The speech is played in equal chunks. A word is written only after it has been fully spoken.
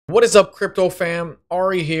What is up, crypto fam?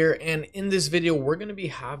 Ari here, and in this video we're going to be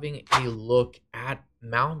having a look at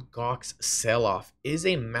Mt. Gox's sell-off. Is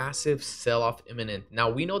a massive sell-off imminent? Now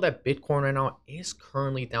we know that Bitcoin right now is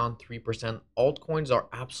currently down 3%. Altcoins are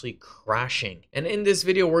absolutely crashing, and in this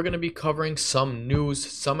video we're going to be covering some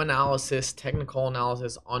news, some analysis, technical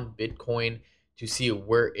analysis on Bitcoin to see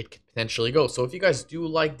where it could potentially go. So if you guys do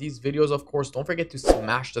like these videos, of course, don't forget to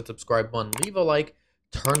smash the subscribe button, leave a like,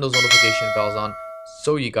 turn those notification bells on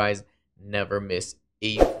so you guys never miss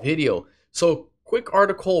a video. So quick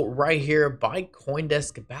article right here by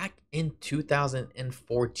CoinDesk. Back in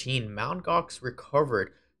 2014, Mt. Gox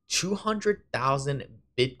recovered 200,000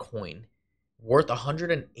 Bitcoin worth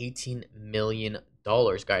 $118 million.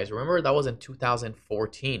 Guys, remember that was in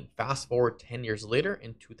 2014. Fast forward 10 years later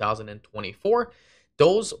in 2024,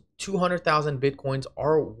 those 200,000 Bitcoins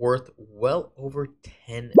are worth well over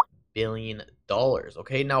 $10 billion.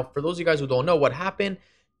 Okay, now for those of you guys who don't know what happened,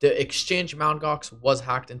 the exchange Mt. Gox was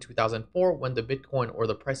hacked in 2004 when the Bitcoin, or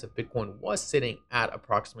the price of Bitcoin, was sitting at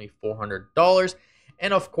approximately $400.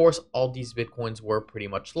 And of course, all these Bitcoins were pretty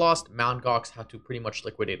much lost. Mt. Gox had to pretty much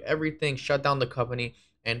liquidate everything, shut down the company,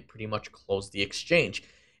 and pretty much close the exchange.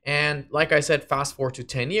 And like I said, fast forward to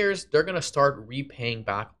 10 years, they're going to start repaying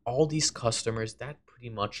back all these customers that pretty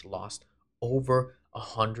much lost over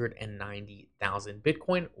 190,000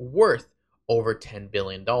 Bitcoin worth over $10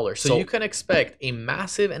 billion. So you can expect a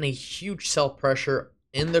massive and a huge sell pressure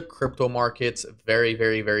in the crypto markets very,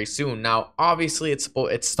 very, very soon. Now, obviously,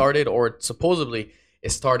 it started, or supposedly it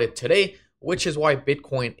started today, which is why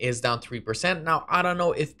Bitcoin is down 3%. Now, I don't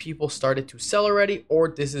know if people started to sell already, or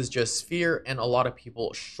this is just fear and a lot of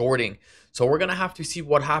people shorting. So we're going to have to see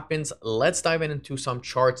what happens. Let's dive into some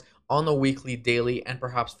charts on the weekly, daily, and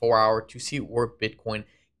perhaps 4-hour to see where Bitcoin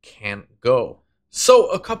can go. So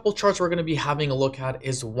a couple charts we're going to be having a look at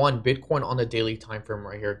is one, Bitcoin on the daily time frame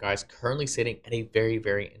right here, guys, currently sitting at a very,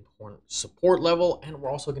 very important support level. And we're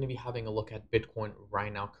also going to be having a look at Bitcoin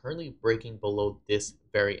right now, currently breaking below this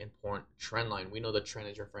very important trend line. We know the trend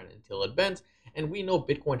is your friend until it bends, and we know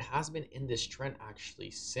Bitcoin has been in this trend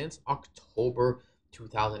actually since October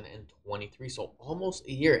 2023, so almost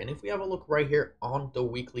a year. And if we have a look right here on the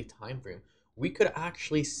weekly time frame, we could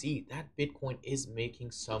actually see that Bitcoin is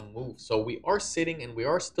making some moves. So we are sitting and we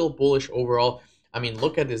are still bullish overall. I mean,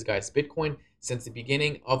 look at this, guys. Bitcoin, since the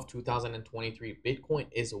beginning of 2023, Bitcoin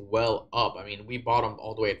is well up. I mean, we bottomed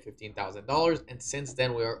all the way at $15,000, and since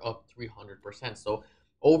then we are up 300%. So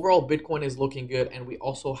overall, Bitcoin is looking good, and we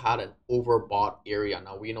also had an overbought area.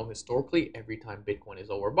 Now, we know historically, every time Bitcoin is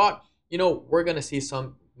overbought, we're going to see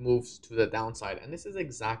some moves to the downside, and this is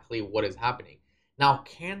exactly what is happening. Now,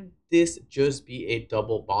 can this just be a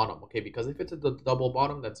double bottom? Okay, because if it's a double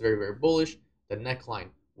bottom, that's very, very bullish. The neckline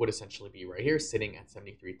would essentially be right here, sitting at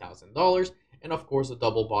 $73,000. And of course, the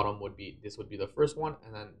double bottom would be, this would be the first one,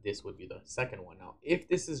 and then this would be the second one. Now, if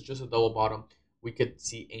this is just a double bottom, we could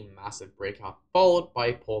see a massive breakout followed by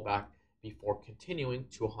a pullback before continuing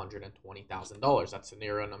to $120,000. That's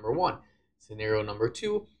scenario number one. Scenario number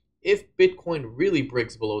two, if Bitcoin really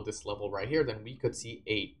breaks below this level right here, then we could see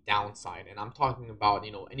a downside. And I'm talking about,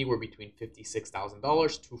 anywhere between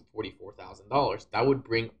 $56,000 to $44,000. That would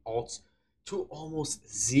bring alts to almost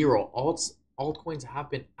zero. Altcoins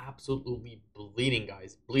have been absolutely bleeding,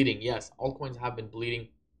 guys. Bleeding, yes. Altcoins have been bleeding.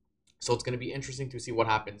 So it's going to be interesting to see what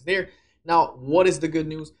happens there. Now, what is the good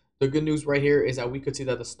news? The good news right here is that we could see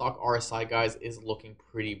that the stock RSI, guys, is looking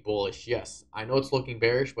pretty bullish. Yes, I know it's looking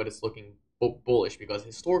bearish, but it's looking bullish, because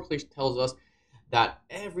historically it tells us that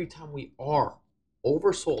every time we are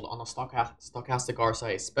oversold on a stochastic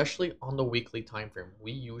RSI, especially on the weekly time frame,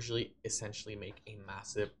 we usually essentially make a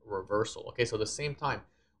massive reversal. Okay, so the same time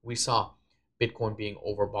we saw Bitcoin being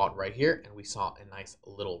overbought right here, and we saw a nice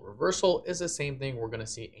little reversal, is the same thing. We're going to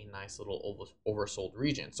see a nice little oversold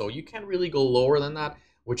region. So you can't really go lower than that,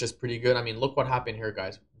 which is pretty good. I mean, look what happened here,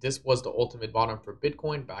 guys. This was the ultimate bottom for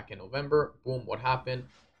Bitcoin back in November. Boom, what happened?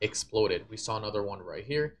 Exploded. We saw another one right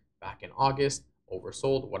here back in August,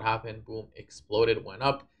 oversold. What happened? Boom, exploded, went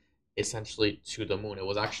up essentially to the moon. It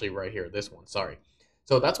was actually right here, this one, sorry.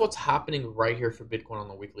 So that's what's happening right here for Bitcoin on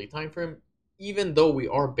the weekly time frame. Even though we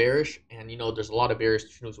are bearish, and there's a lot of bearish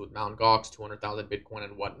news with Mt. Gox, 200,000 Bitcoin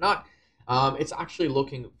and whatnot, it's actually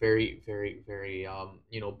looking very, very, very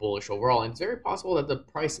bullish overall. And it's very possible that the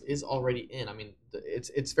price is already in. I mean,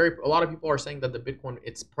 it's very, a lot of people are saying that the Bitcoin,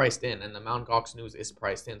 it's priced in, and the Mt. Gox news is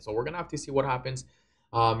priced in. So we're gonna have to see what happens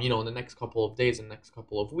in the next couple of days and next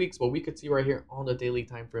couple of weeks. But we could see right here on the daily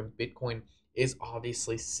time frame, Bitcoin is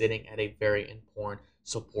obviously sitting at a very important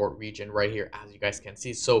support region right here, as you guys can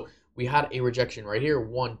see. So we had a rejection right here,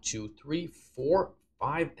 1, 2, 3, 4,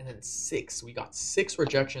 5, and then 6. We got 6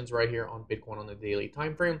 rejections right here on Bitcoin on the daily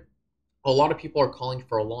time frame. A lot of people are calling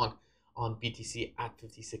for a long on BTC at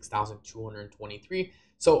 56,223.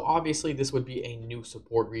 So obviously this would be a new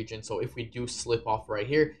support region. So if we do slip off right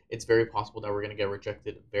here, it's very possible that we're going to get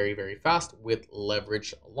rejected very, very fast with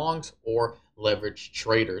leverage longs or leverage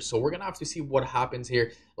traders. So we're going to have to see what happens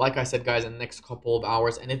here. Like I said, guys, in the next couple of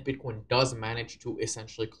hours, and if Bitcoin does manage to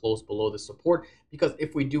essentially close below the support, because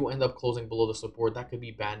if we do end up closing below the support, that could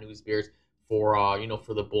be bad news bears for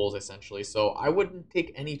for the bulls essentially. So I wouldn't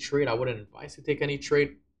take any trade. I wouldn't advise to take any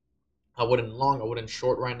trade. I wouldn't long, I wouldn't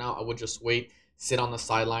short right now. I would just wait, sit on the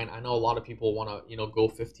sideline. I know a lot of people want to, go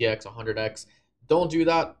 50x, 100x. Don't do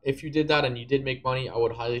that. If you did that and you did make money, I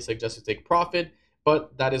would highly suggest to take profit.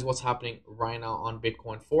 But that is what's happening right now on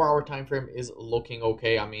Bitcoin. 4-hour time frame is looking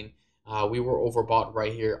okay. I mean, we were overbought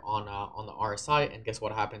right here on the RSI, and guess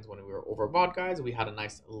what happens when we were overbought, guys? We had a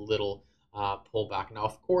nice little pullback. Now,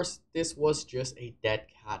 of course, this was just a dead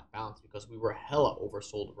cat bounce because we were hella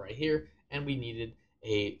oversold right here, and we needed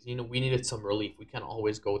we needed some relief. We can't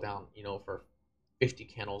always go down, for 50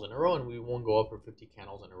 candles in a row, and we won't go up for 50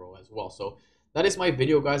 candles in a row as well. So that is my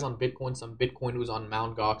video, guys, on Bitcoin, some Bitcoin news on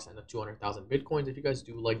Mt. Gox and the 200,000 Bitcoins. If you guys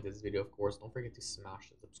do like this video, of course, don't forget to smash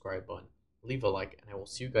the subscribe button, leave a like, and I will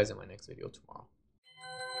see you guys in my next video tomorrow.